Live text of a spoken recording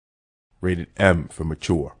Rated M for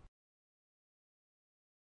mature.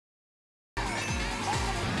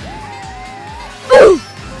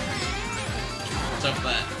 What's up with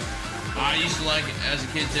that? I used to like it as a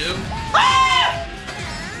kid too. Ah!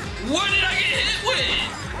 What did I get hit with?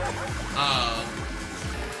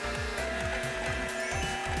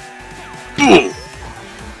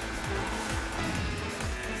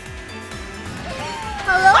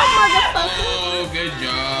 Hello, motherfucker. Oh, good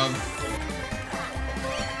job.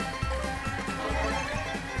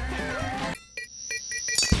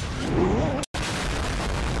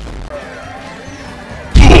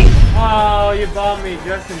 Oh, you bombed me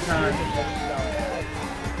just in time.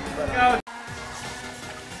 Go.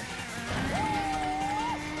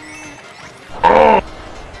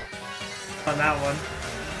 On that one.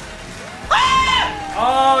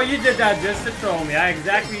 Oh, you did that just to troll me. I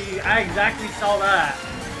exactly saw that.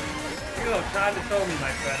 You were trying to troll me,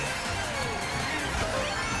 my friend.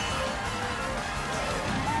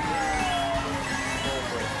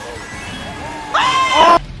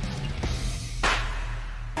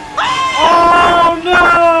 Oh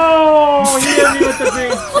no! He hit me with the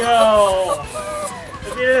green shell.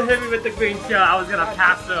 If he didn't hit me with the green shell, I was gonna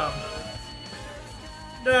pass him.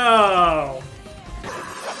 No.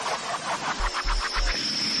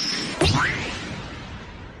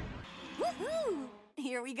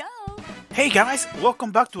 Here we go. Hey guys,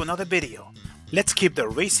 welcome back to another video. Let's keep the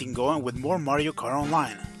racing going with more Mario Kart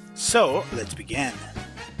Online. So, let's begin.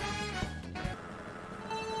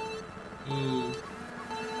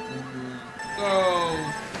 Go.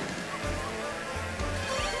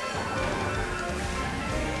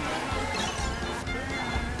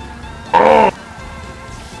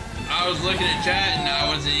 I was looking at chat and I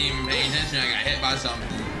wasn't even paying attention. I got hit by something.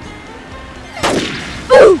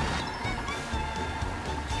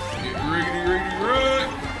 Riggedy, riggedy, rig.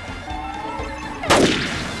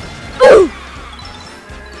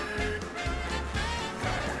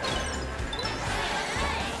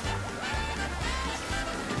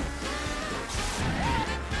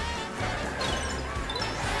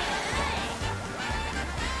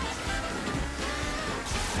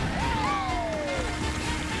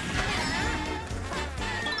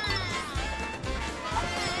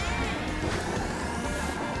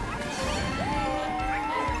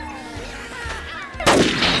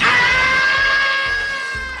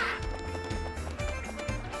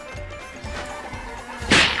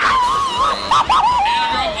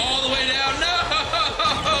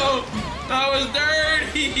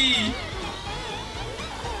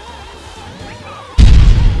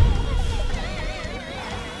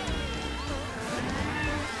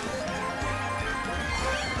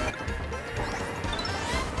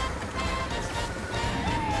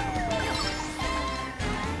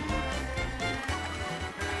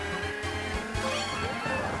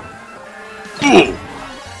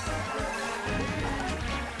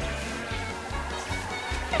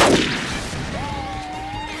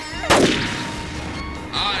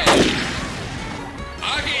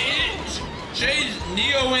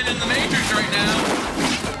 Neo in the Matrix right now.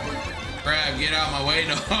 Crab, get out of my way,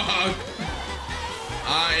 dog.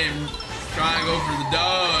 I am trying to go for the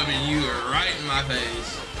dub and you are right in my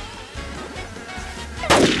face.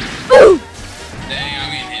 Dang,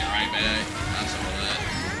 I'm getting hit right back. That's all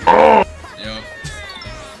that. Yep.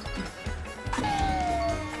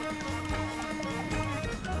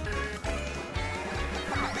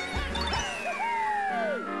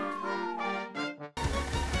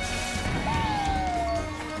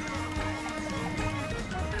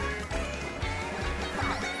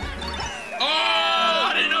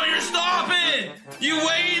 You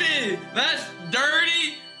waited! That's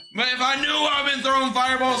dirty! But if I knew I've been throwing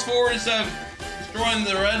fireballs forward instead of destroying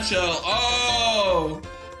the red shell. Oh!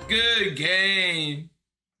 Good game.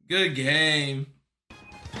 Good game.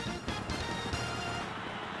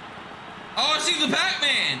 Oh, I see the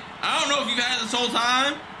Pac-Man! I don't know if you've had it this whole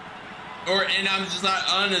time. And I'm just not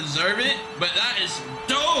unobservant, but that is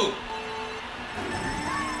dope!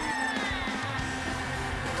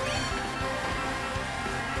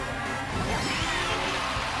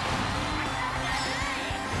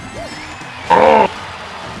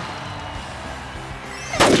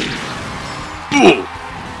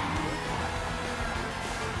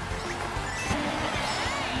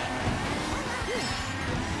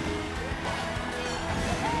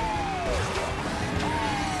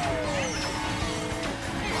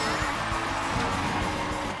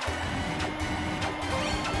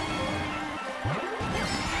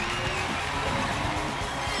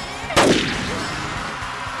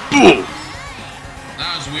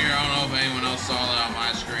 That was weird. I don't know if anyone else saw that on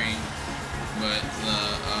my screen, but the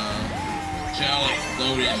shell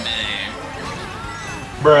exploded in midair.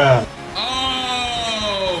 Bruh.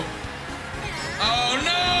 Oh! Oh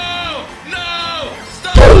no! No!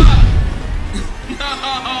 Stop! No!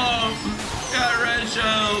 Got red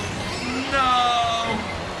shell. No!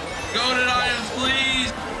 Golden items,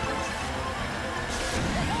 please!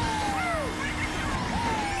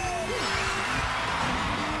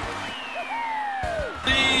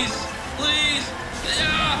 Please! Please!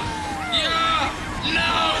 Yeah! Yeah! No!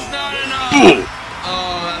 It's not enough!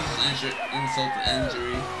 Oh, that's insult to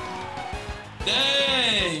injury.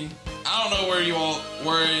 Dang! I don't know where you all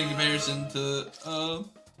were in comparison to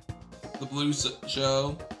the blue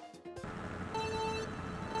show.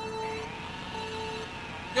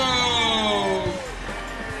 Go!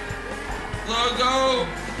 Go!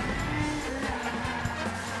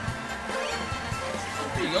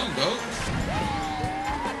 There you go, goat.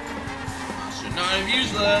 Should not have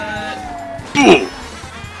used that.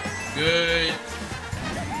 Good.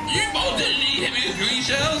 You both didn't hit me with green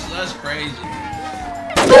shells? That's crazy.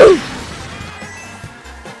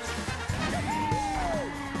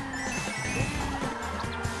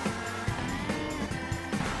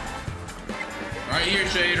 Right here,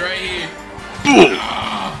 Shade, right here.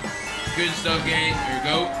 Good stuff, gang. There you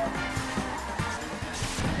go.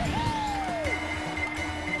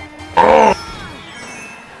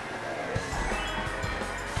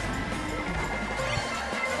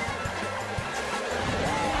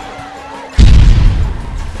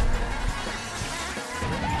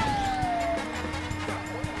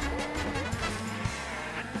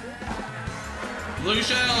 Blue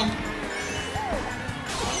shell.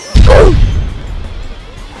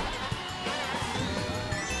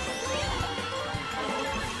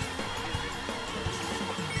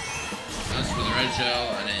 That's for the red shell.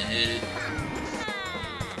 I didn't hit it.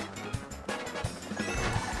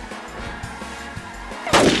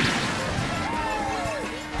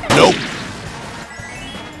 Nope.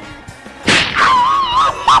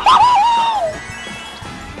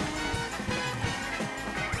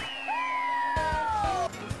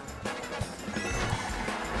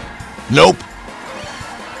 Nope.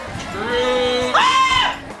 Screw.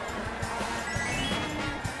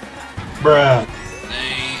 Bruh.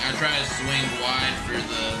 Dang, I tried to swing wide for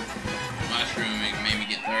the mushroom. It made me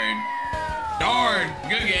get third. Darn,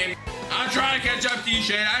 good game. I'm trying to catch up to you,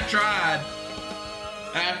 Shane. I tried.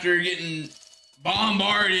 After getting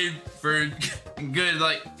bombarded for good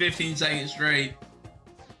like 15 seconds straight.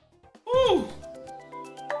 Woo.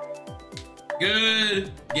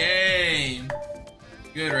 Good game.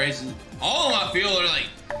 Good races. All of my field are like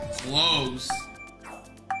close.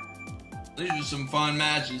 These are some fun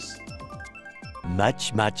matches.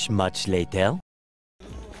 Much later.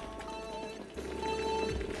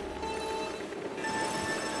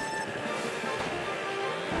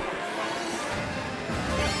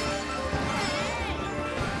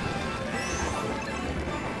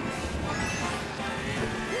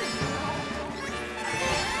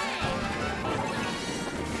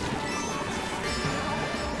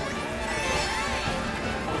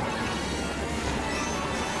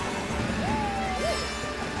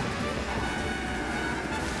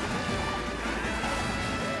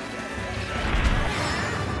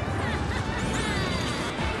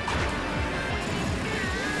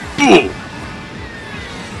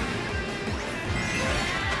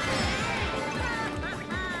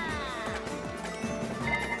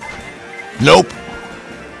 Nope.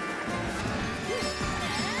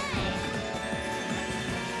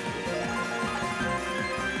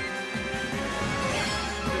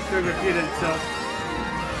 Just to repeat itself.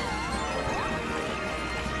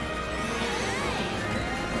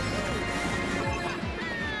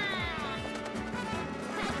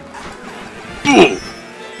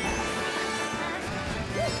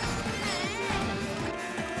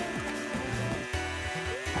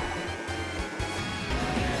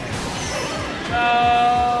 No!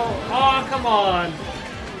 Oh, come on!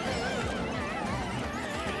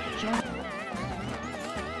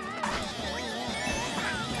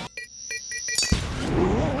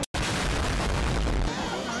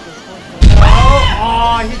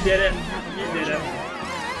 Oh, he did it. He did it.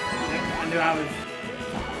 I knew I was...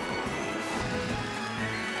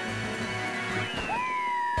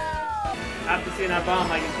 After seeing that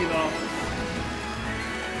bomb, I can see the...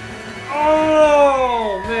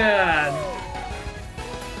 Oh, man!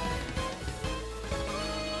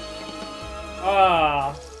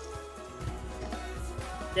 Ah.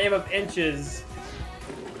 Game of inches.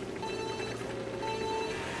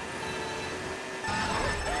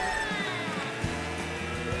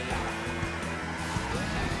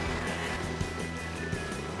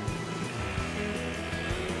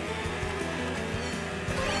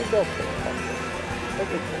 You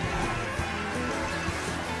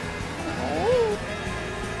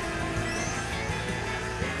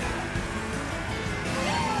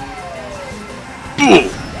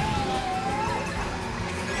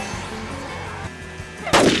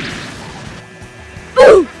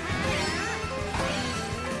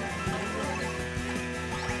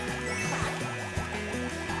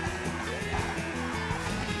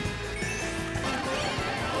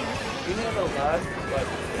know the last, like,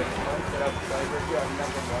 6 months that I've played with you, I've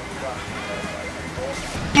never once gotten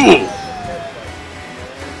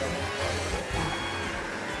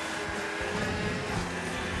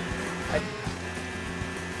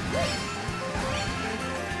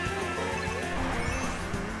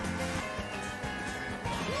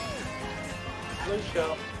Blue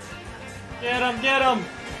shell. Get him! Get him!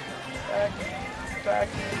 Back. Back.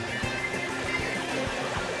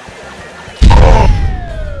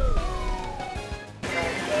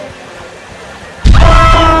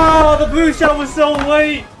 Oh, the blue shell was so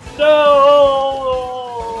late! No!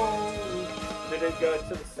 Did it go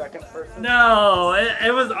to the second person? No,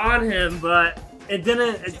 it was on him, but it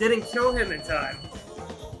didn't kill him in time.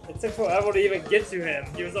 It took forever to even get to him.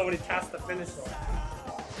 He was already past the finish line.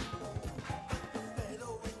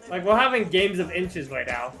 Like, we're having games of inches right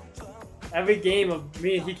now. Every game of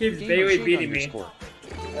me, he keeps barely beating me. I feel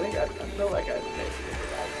like I basically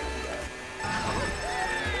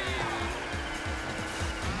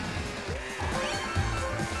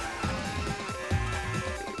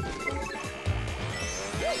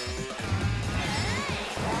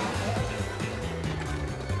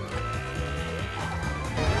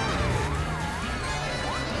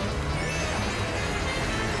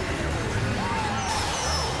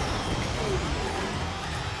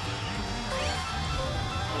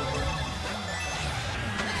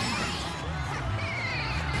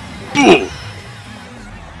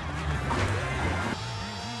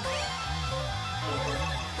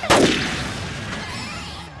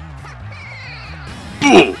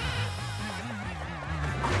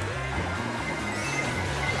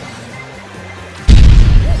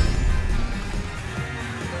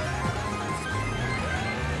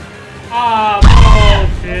Ah,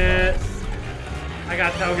 bullshit. I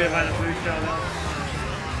got tailgated by the blue shell though.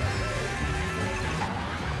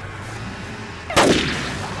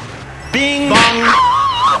 Bing bong.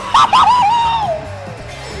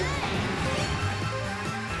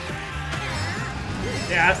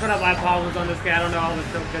 Yeah, that's one of my problems on this guy. I don't know how this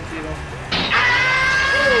still gets evil.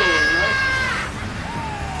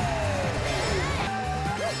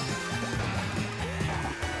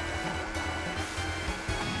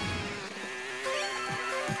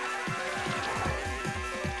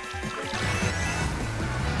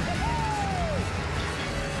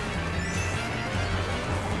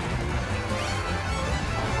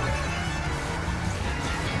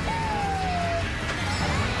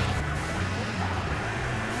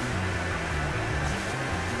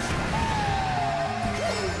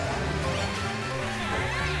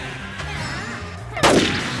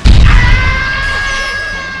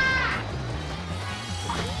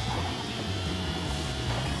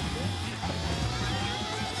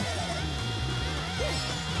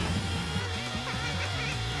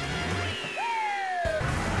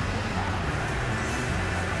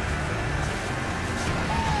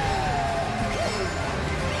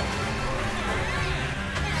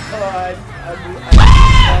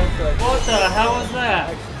 What the hell was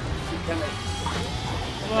that?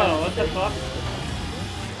 Whoa, what the fuck?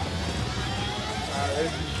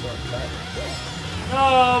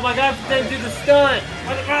 Oh, my guy didn't do the stunt!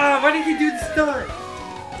 Why didn't he do the stunt?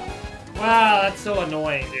 Wow, that's so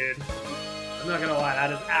annoying, dude. I'm not gonna lie,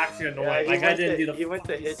 that is actually annoying. My guy didn't do the. He went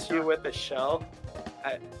to hit you with a shell.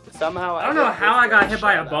 Somehow I don't know how I got hit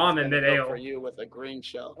by a bomb in mid-air. For you with a green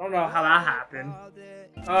shell. I don't know how that happened.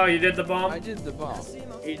 Oh, you did the bomb? I did the bomb.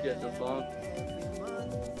 He did the bomb.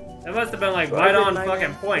 That must have been like right on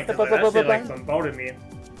fucking point. 'Cause that shit like bombarded me.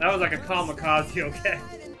 That was like a kamikaze, okay?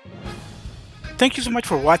 Thank you so much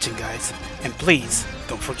for watching, guys. And please,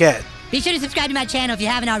 don't forget. Be sure to subscribe to my channel if you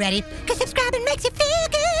haven't already, because subscribing makes you feel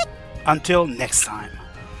good. Until next time.